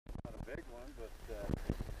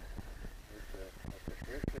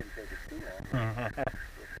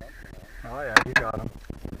Oh yeah, you got him.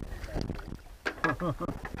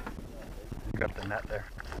 Got the net there.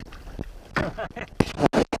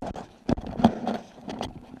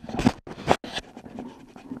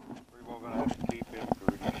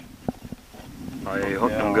 Oh yeah, you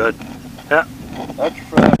hooked him good. Yeah. That's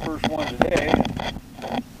for that first one today.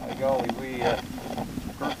 By golly,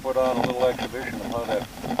 Kurt put on a little exhibition of how to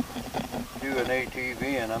do an ATV,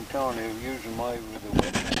 and I'm telling you, using my ATV,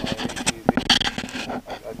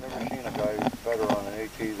 I've never seen a guy who's better on an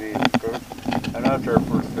ATV than Kurt. And that's our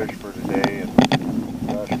first fish for today. And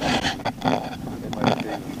gosh, it might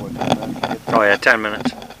take us, what, 10 minutes? Oh yeah, 10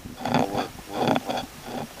 minutes.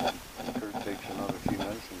 Kurt takes another few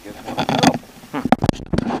minutes and gets one himself.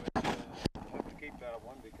 Let's keep that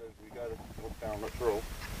one because we got to look down the throat.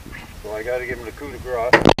 So I got to give him the coup de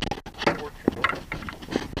grace.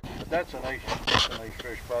 But that's a nice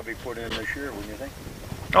fish, probably put in this year, wouldn't you think?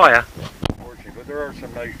 Oh yeah. Unfortunately, but there are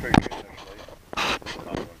some nice fish in this lake. I'm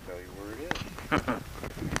not going to tell you where it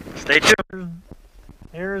is. Stay tuned.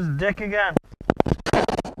 Here's Dick again.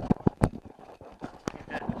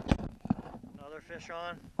 Another fish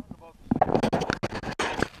on.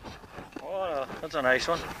 Oh, that's a nice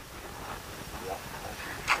one.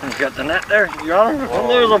 You got the net there. You got him? Don't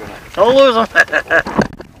lose him. Don't lose him.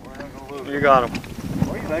 We're not going to lose him. You got him.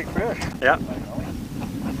 Oh, you like fish? Yeah.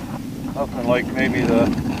 Nothing like maybe the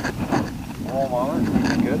wallmouth we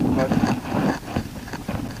can get, but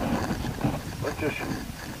let's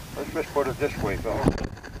just put it this way, fellas.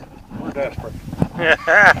 We're desperate.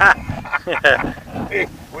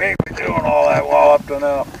 We ain't been doing all that well up to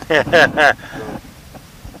now.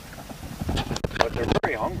 But they're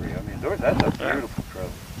very hungry. I mean, that's a beautiful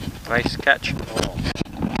trout. Nice catch. Oh.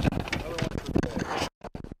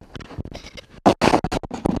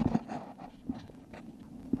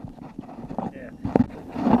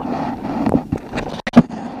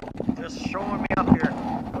 Just showing me up here,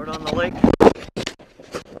 out on the lake.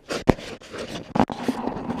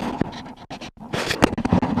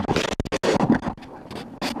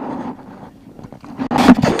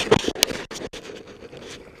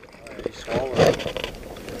 He swallowed it.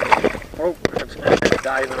 Oh, that's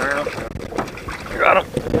diving around. You got him.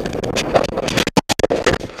 I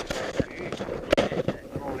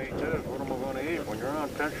don't eat this. What am I going to eat when you're on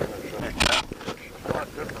tension and stuff? It's not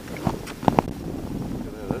different.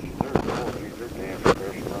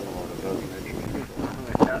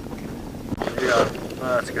 Yeah, oh,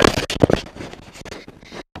 that's good.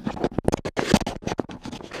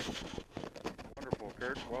 Wonderful,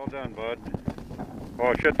 Kurt. Well done, bud.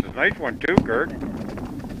 Oh shit, it's a nice one too, Kurt.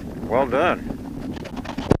 Well done.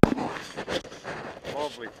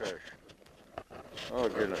 Lovely fish. Oh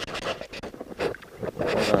goodness.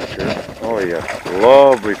 Well done, Kurt. Oh yeah,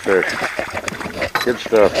 lovely fish. Good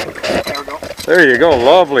stuff. There you go,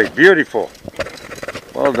 lovely, beautiful.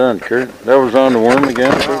 Well done, Kurt. That was on the worm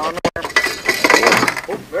again, Kurt?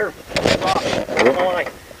 Oh, there.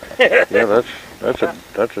 Yeah,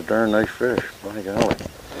 that's a darn nice fish. By golly.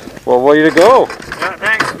 Well, way to go.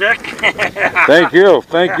 Thanks, Dick.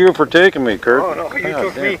 Thank you for taking me, Kurt. Oh no, you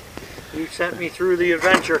took me. You sent me through the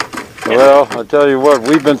adventure. Well, I'll tell you what,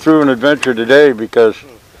 we've been through an adventure today because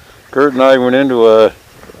Kurt and I went into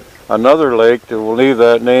another lake that we'll leave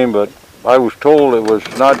that name, but I was told it was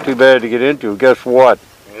not too bad to get into. Guess what?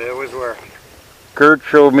 It was where? Kurt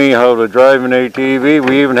showed me how to drive an ATV.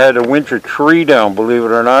 We even had to winch a tree down, believe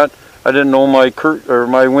it or not. I didn't know my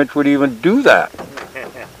winch would even do that.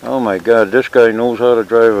 Oh my God, this guy knows how to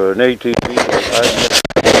drive an ATV.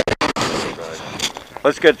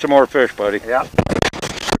 Let's get some more fish, buddy. Yeah.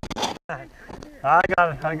 I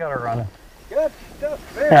got it running. Good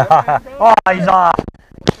stuff there. Oh, he's off.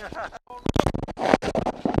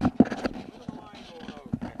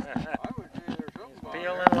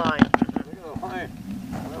 Feel in line.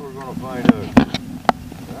 Well, we're going to find out.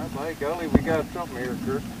 By golly, we got something here,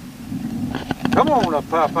 Kurt. Come on up,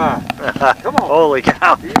 Papa. Come on. Holy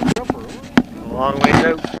cow. A long ways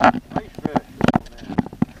out. Nice fish.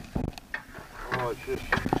 Oh, it's just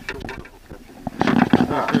so wonderful catching.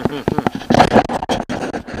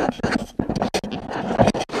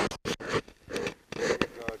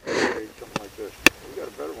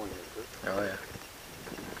 Oh yeah.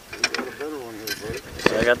 We got a better one here, buddy.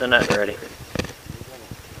 I got the net ready.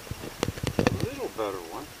 A little better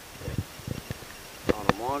one. Not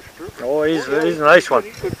a monster. Oh, he's a nice one.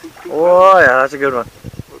 Oh yeah, that's a good one.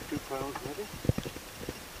 About 2 pounds maybe?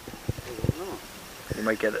 I don't know. You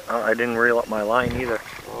might get it. Oh, I didn't reel up my line either.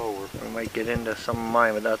 Oh, we might get into some of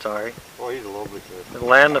mine, but that's alright. Oh, he's a lovely fish. It'll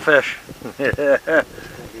land the fish. It's going to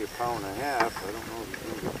be 1.5 pounds. I don't know if he's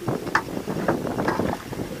going to be 2 pounds.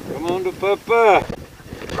 Come Come on to Papa.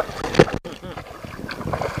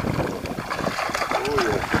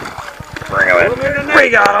 Bring him in.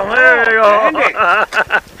 We got him. There you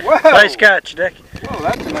go. Wow. Nice catch, Dick. Oh,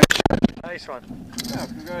 that's a Nice one. yeah,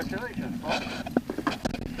 congratulations, folks.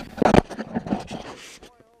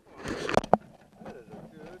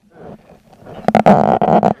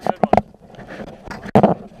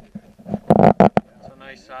 That's a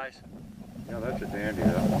nice size. Yeah, that's a dandy,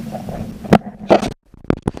 that one.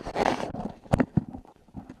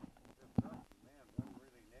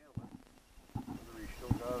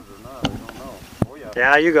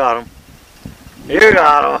 Yeah, you got him. You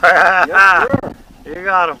got him. Yes, sir. You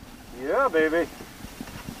got him. Yeah, baby.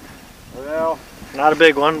 Well, Not a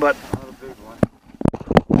big one, but not a big one.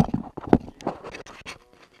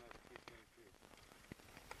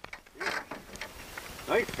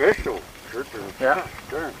 Nice fish, though. yeah.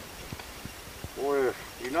 Darn. Boy,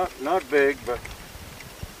 you're not big, but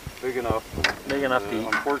big enough. Big enough to eat.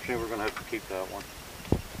 Unfortunately, we're gonna have to keep that one.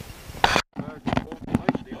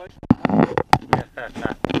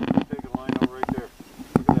 Take a line out right there.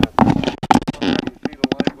 Look at that. You see the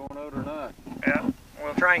line going out or not? Yeah,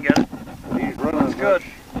 we'll try and get it. He's running. That's good.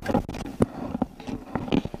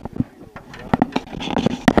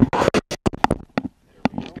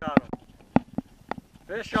 Got him.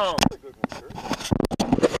 Fish on.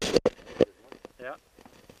 Yeah.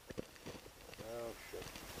 Oh shit.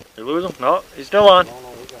 You lose him? No, he's still on. No,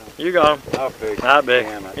 we got him. You got him. Not big. Not big.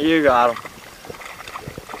 Damn it. You got him.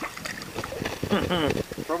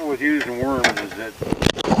 The trouble with using worms is that you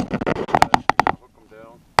hook them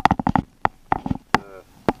down. But,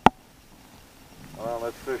 well,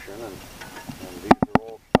 that's fishing, and these are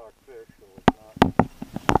all stock fish, so it's not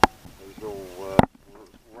as though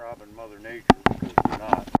we're robbing Mother Nature, because we're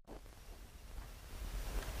not.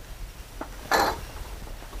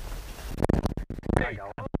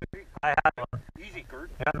 I had one. Easy, Kurt.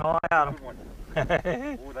 Yeah, no, I had him. Good one.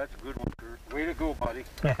 Oh, that's a good one, Kurt. Way to go, buddy.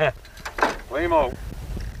 Lay him out.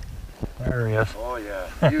 There he is. Oh, yeah.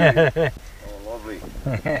 Beauty. Oh, lovely.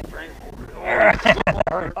 Maybe,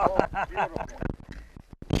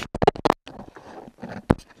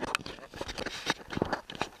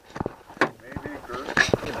 Kurt.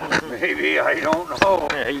 Maybe, I don't know.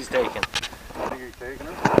 Yeah, he's taken. I think he's taking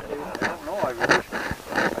it. I don't know. I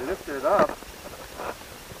lifted it up.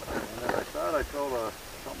 And then I thought I felt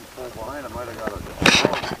something pull behind. I might have got a...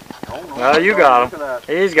 Oh, no. Well, you got him.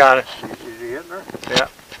 He's got it. Is he hitting her? Yeah.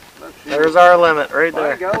 Let's see. There's our limit right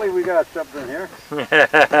there. By golly, we got something here. And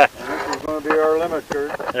this is going to be our limit,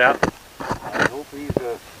 Kurt. Yeah. I hope he's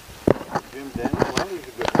Jim Denny. Well, he's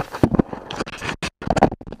a good one.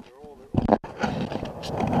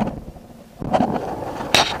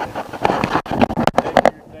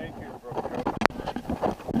 Thank you, Brook Trout.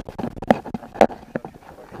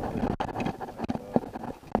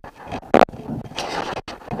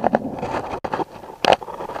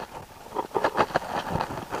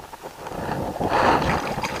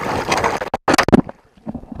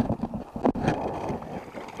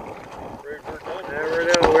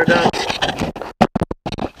 We're done.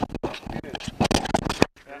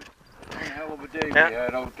 One hell of a day we Yeah.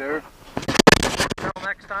 had out there. Until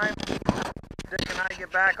next time, Dick and I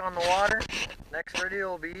get back on the water. Next video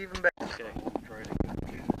will be even better. Okay. Try to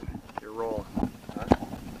get You're rolling. Huh?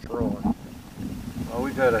 It's rolling. Oh,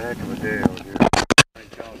 we've had a heck of a day out here. I'm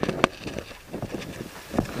telling you.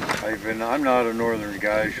 I'm not a northern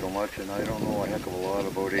guy so much, and I don't know a heck of a lot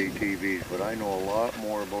about ATVs, but I know a lot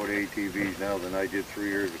more about ATVs now than I did 3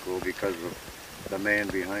 years ago because of the man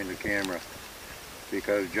behind the camera.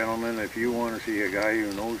 Because, gentlemen, if you want to see a guy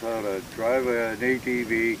who knows how to drive an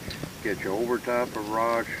ATV, get you over top of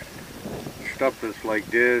rocks, stuff that's like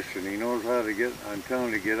this, and he knows how to get, I'm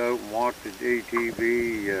telling you, get out and walk the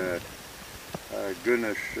ATV,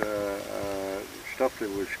 goodness, stuff that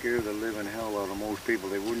would scare the living hell out of most people.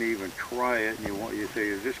 They wouldn't even try it, and you say,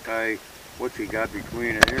 is this guy, what's he got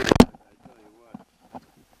between it here? I tell you what,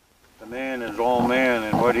 the man is all man,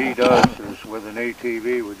 and what he does is with an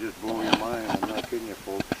ATV would just blow your mind. I'm not kidding you,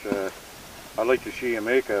 folks. I'd like to see you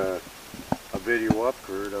make a video up,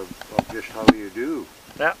 Kurt, of just how you do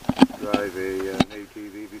drive an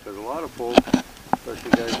ATV, because a lot of folks,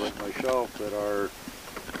 especially guys like myself that are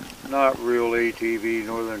not real ATV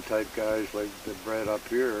northern type guys like the bred up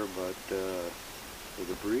here, but or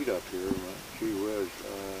the breed up here, gee whiz,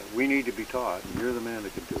 we need to be taught, and you're the man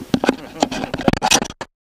that can do it.